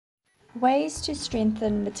Ways to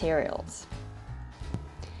strengthen materials.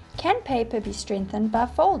 Can paper be strengthened by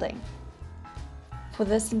folding? For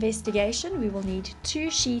this investigation, we will need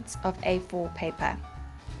 2 sheets of A4 paper.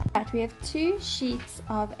 Right, we have 2 sheets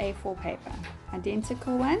of A4 paper,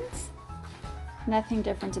 identical ones. Nothing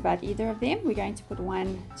different about either of them. We're going to put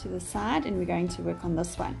one to the side and we're going to work on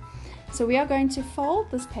this one. So we are going to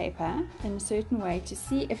fold this paper in a certain way to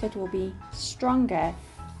see if it will be stronger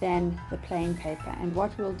than the plain paper. And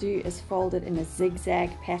what we'll do is fold it in a zigzag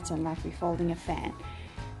pattern like we're folding a fan.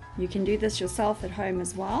 You can do this yourself at home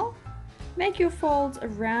as well. Make your folds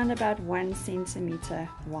around about 1 centimeter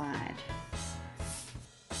wide.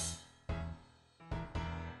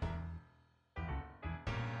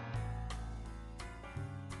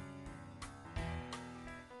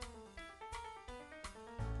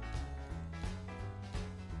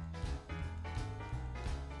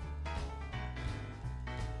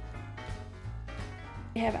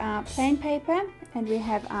 We have our plain paper and we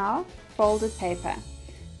have our folded paper.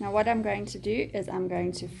 Now what I'm going to do is I'm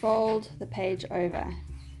going to fold the page over.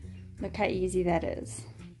 Look how easy that is.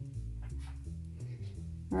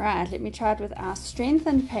 Alright, let me try it with our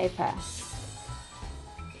strengthened paper.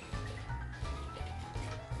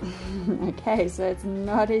 Okay, so it's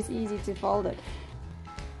not as easy to fold it.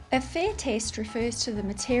 A fair test refers to the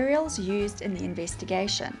materials used in the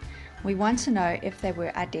investigation. We want to know if they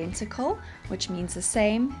were identical, which means the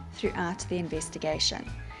same throughout the investigation.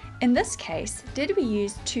 In this case, did we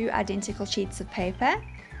use 2 identical sheets of paper?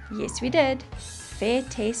 Yes, we did. Fair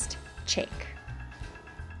test, check.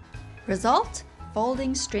 Result: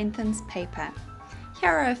 folding strengthens paper. Here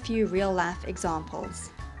are a few real-life examples.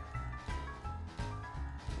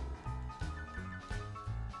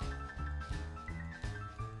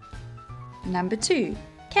 Number 2.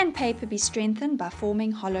 Can paper be strengthened by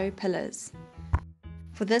forming hollow pillars?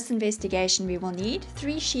 For this investigation, we will need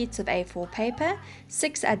 3 sheets of A4 paper,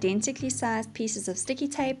 6 identically sized pieces of sticky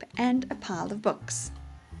tape, and a pile of books.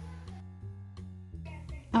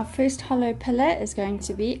 Our first hollow pillar is going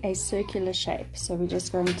to be a circular shape. So we're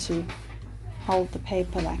just going to hold the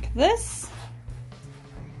paper like this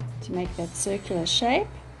to make that circular shape.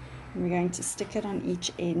 And we're going to stick it on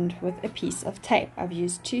each end with a piece of tape. I've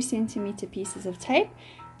used 2 centimeter pieces of tape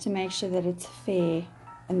to make sure that it's fair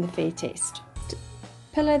in the fair test.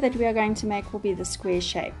 Pillar that we are going to make will be the square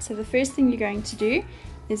shape. So the first thing you're going to do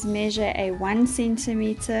is measure a 1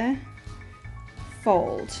 centimeter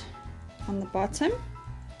fold on the bottom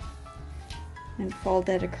and fold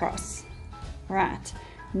that across. Right,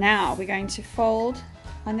 now we're going to fold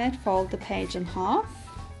on that fold the page in half.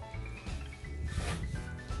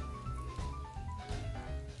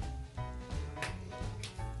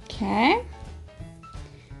 Okay,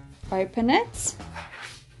 open it,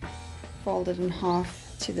 fold it in half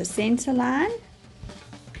to the center line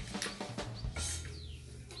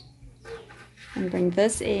and bring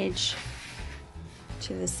this edge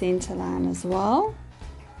to the center line as well.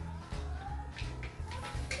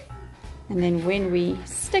 And then when we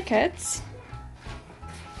stick it,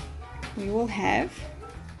 we will have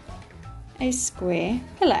a square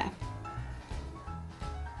pillar.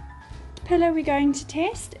 The pillar we're going to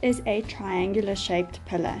test is a triangular shaped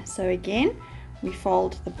pillar. So again, we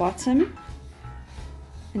fold the bottom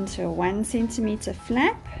into a 1 centimeter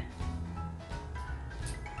flap,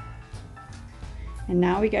 and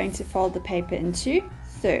now we're going to fold the paper into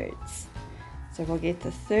thirds. So we'll get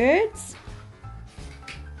the thirds,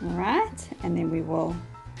 alright, and then we will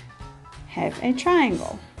have a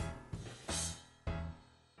triangle.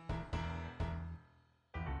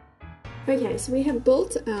 Okay, so we have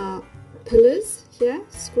built our pillars here,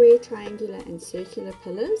 square, triangular and circular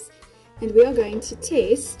pillars, and we are going to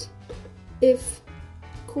test if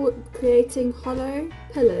creating hollow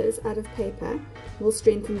pillars out of paper will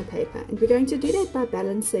strengthen the paper. And we're going to do that by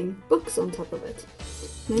balancing books on top of it.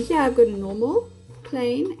 Now here I've got a normal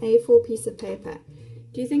plain A4 piece of paper.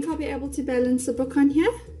 Do you think I'll be able to balance a book on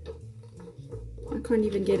here? I can't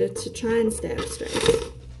even get it to try and stay up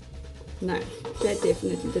straight. No, that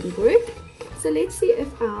definitely didn't work. So let's see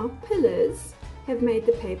if our pillars have made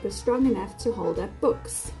the paper strong enough to hold up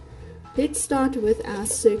books. Let's start with our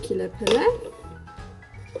circular pillar.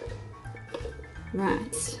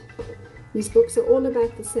 Right, these books are all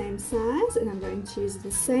about the same size, and I'm going to use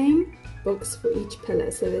the same books for each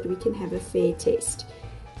pillar so that we can have a fair test.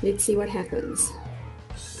 Let's see what happens.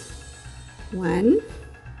 1,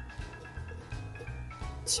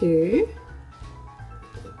 2,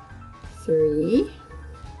 3,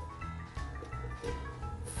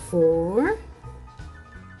 4,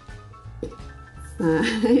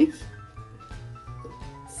 5,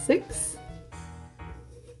 6,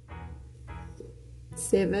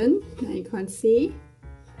 7, now you can't see,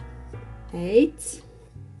 8,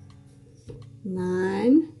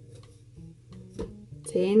 9,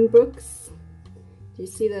 10 books. Do you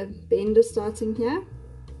see the bender starting here?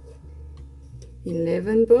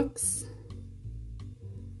 11 books,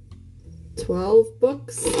 12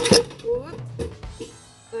 books.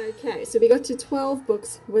 Okay, so we got to 12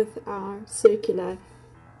 books with our circular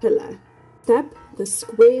pillar. Tap the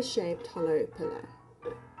square-shaped hollow pillar.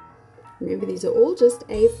 Remember, these are all just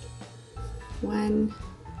 1,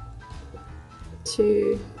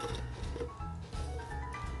 2,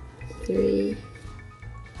 3,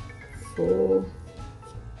 4,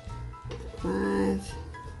 5,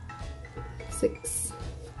 6,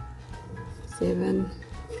 7,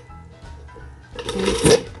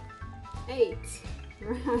 8.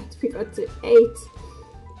 Right, we got to 8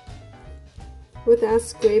 with our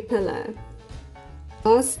square pillar.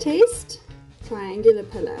 Last test, triangular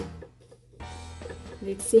pillar.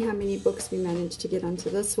 Let's see how many books we managed to get onto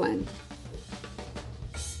this one.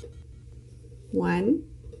 1,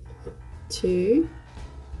 2,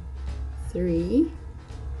 3,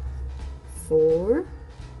 4,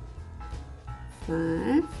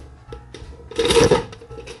 5.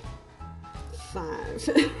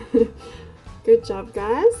 Good job,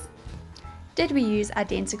 guys. Did we use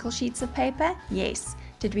identical sheets of paper? Yes.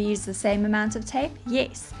 Did we use the same amount of tape?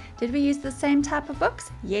 Yes. Did we use the same type of books?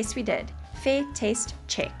 Yes, we did. Fair test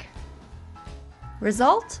check.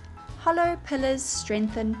 Result: hollow pillars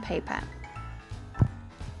strengthen paper.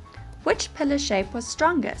 Which pillar shape was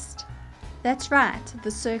strongest? That's right, the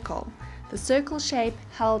circle. The circle shape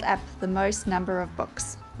held up the most number of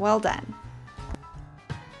books. Well done.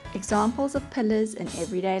 Examples of pillars in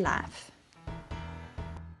everyday life.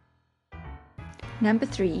 Number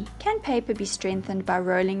 3, can paper be strengthened by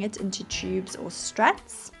rolling it into tubes or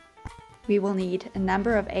struts? We will need a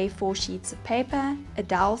number of A4 sheets of paper, a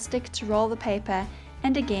dowel stick to roll the paper,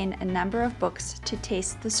 and again a number of books to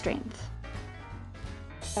test the strength.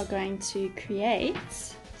 We are going to create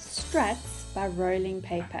struts by rolling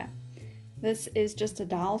paper. This is just a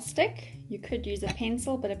dowel stick. You could use a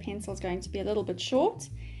pencil, but a pencil is going to be a little bit short.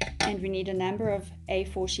 And we need a number of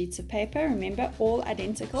A4 sheets of paper. Remember, all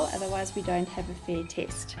identical, otherwise we don't have a fair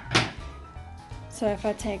test. So if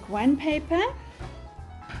I take one paper,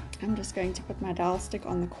 I'm just going to put my dowel stick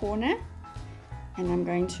on the corner and I'm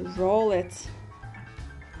going to roll it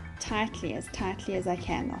tightly as I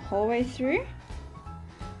can the whole way through.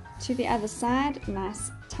 To the other side,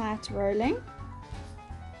 nice tight rolling.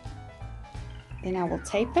 Then I will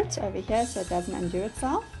tape it over here so it doesn't undo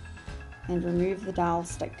itself and remove the dowel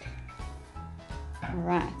stick.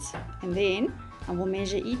 Alright, and then I will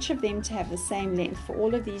measure each of them to have the same length for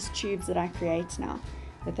all of these tubes that I create now,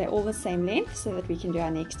 that they're all the same length so that we can do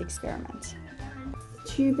our next experiment.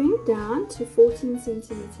 Tubing down to 14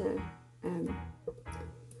 centimeter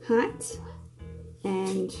height,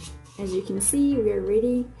 and as you can see we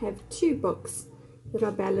already have 2 books that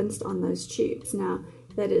are balanced on those tubes. Now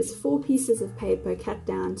that is 4 pieces of paper cut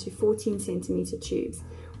down to 14 centimeter tubes.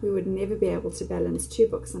 We would never be able to balance 2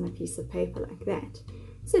 books on a piece of paper like that.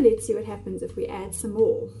 So let's see what happens if we add some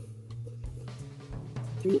more.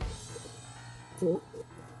 3, 4,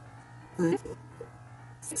 5,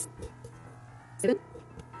 6, 7,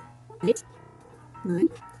 8, 9,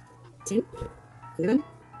 10, 11,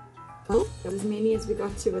 12. That was as many as we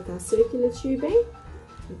got to with our circular tubing.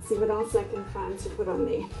 Let's see what else I can find to put on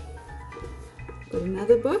there. Got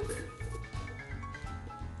another book.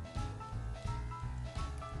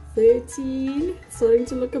 13, starting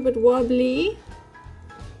to look a bit wobbly.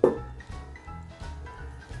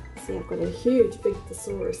 See, I've got a huge big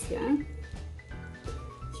thesaurus here.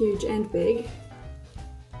 Huge and big.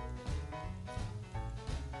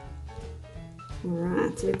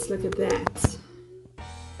 Alright, let's look at that.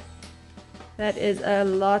 That is a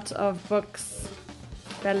lot of books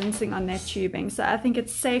balancing on that tubing. So I think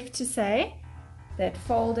it's safe to say that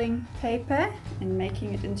folding paper and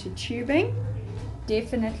making it into tubing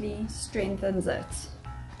definitely strengthens it.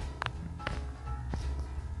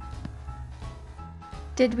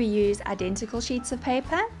 Did we use identical sheets of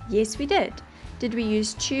paper? Yes, we did. Did we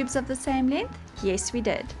use tubes of the same length? Yes, we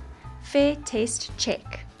did. Fair test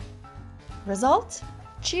check. Result: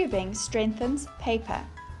 tubing strengthens paper.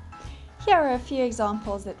 Here are a few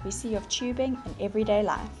examples that we see of tubing in everyday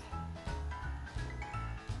life.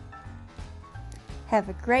 Have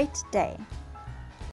a great day.